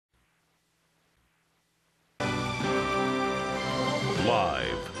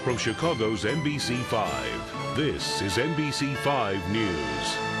From Chicago's NBC5, this is NBC5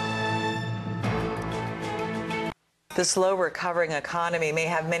 News. The slow recovering economy may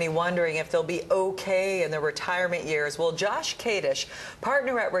have many wondering if they'll be okay in their retirement years. Well, Josh Kadish,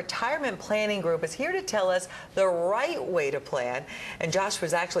 partner at Retirement Planning Group, is here to tell us the right way to plan. And Josh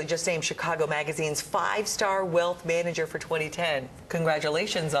was actually just named Chicago Magazine's 5-star wealth manager for 2010.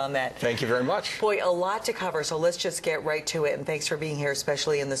 Congratulations on that. Thank you very much. Boy, a lot to cover, so let's just get right to it. And thanks for being here,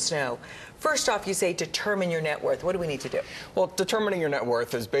 especially in the snow. First off, you say determine your net worth. What do we need to do? Well, determining your net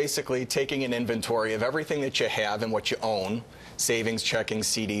worth is basically taking an inventory of everything that you have and what you own, savings, checking,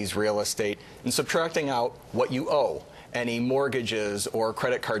 CDs, real estate, and subtracting out what you owe, any mortgages or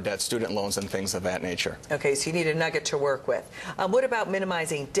credit card debt, student loans, and things of that nature. Okay, so you need a nugget to work with. What about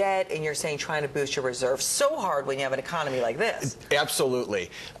minimizing debt, and you're saying trying to boost your reserves? So hard when you have an economy like this.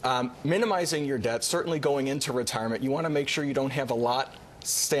 Absolutely. Minimizing your debt, certainly going into retirement, you want to make sure you don't have a lot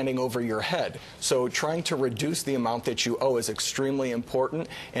standing over your head. So trying to reduce the amount that you owe is extremely important.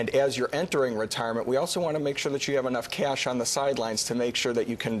 And as you're entering retirement, we also want to make sure that you have enough cash on the sidelines to make sure that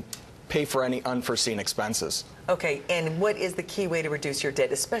you can pay for any unforeseen expenses. Okay, and what is the key way to reduce your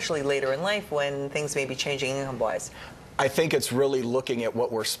debt, especially later in life when things may be changing income-wise? I think it's really looking at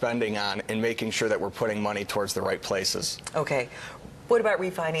what we're spending on and making sure that we're putting money towards the right places. Okay. What about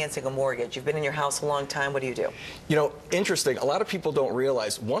refinancing a mortgage? You've been in your house a long time. What do you do? You know, interesting. A lot of people don't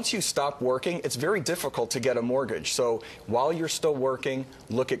realize once you stop working, it's very difficult to get a mortgage. So while you're still working,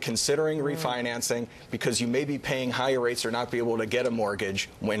 look at considering refinancing because you may be paying higher rates or not be able to get a mortgage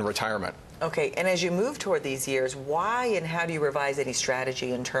in retirement. Okay, and as you move toward these years, why and how do you revise any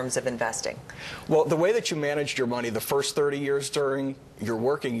strategy in terms of investing? Well, the way that you managed your money the first 30 years during your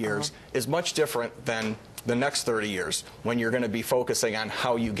working years is much different than the next 30 years when you're going to be focusing on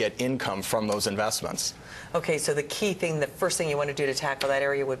how you get income from those investments. Okay, so the key thing, the first thing you want to do to tackle that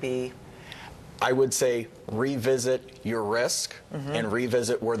area would be? I would say revisit your risk and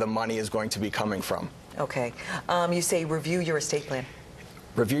revisit where the money is going to be coming from. Okay. You say review your estate plan.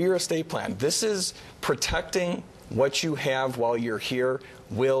 Review your estate plan. This is protecting what you have while you're here,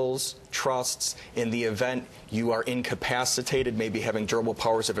 wills, trusts, in the event you are incapacitated, maybe having durable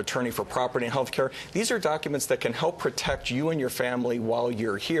powers of attorney for property and health care. These are documents that can help protect you and your family while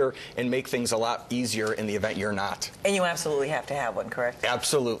you're here and make things a lot easier in the event you're not. And you absolutely have to have one, correct?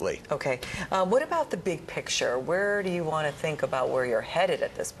 Absolutely. Okay. What about the big picture? Where do you want to think about where you're headed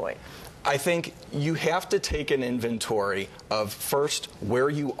at this point? I think you have to take an inventory of first where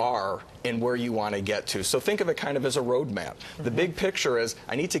you are and where you want to get to. So think of it kind of as a roadmap. The big picture is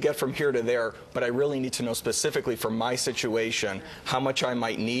I need to get from here to there, but I really need to know specifically for my situation how much I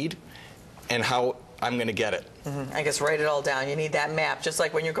might need and how I'm going to get it. I guess write it all down. You need that map. Just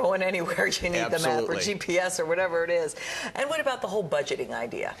like when you're going anywhere, you need the map or GPS or whatever it is. And what about the whole budgeting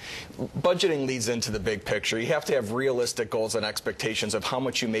idea? Budgeting leads into the big picture. You have to have realistic goals and expectations of how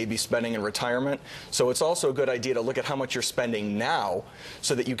much you may be spending in retirement. So it's also a good idea to look at how much you're spending now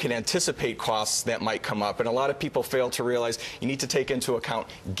so that you can anticipate costs that might come up. And a lot of people fail to realize you need to take into account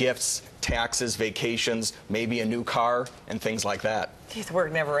gifts, taxes, vacations, maybe a new car, and things like that. The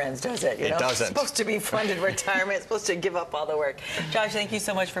work never ends, does it? It doesn't. It's supposed to be funded retirement. It's supposed to give up all the work. Josh, thank you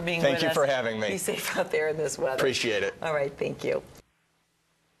so much for being with us. Thank you for having me. Be safe out there in this weather. Appreciate it. All right, thank you.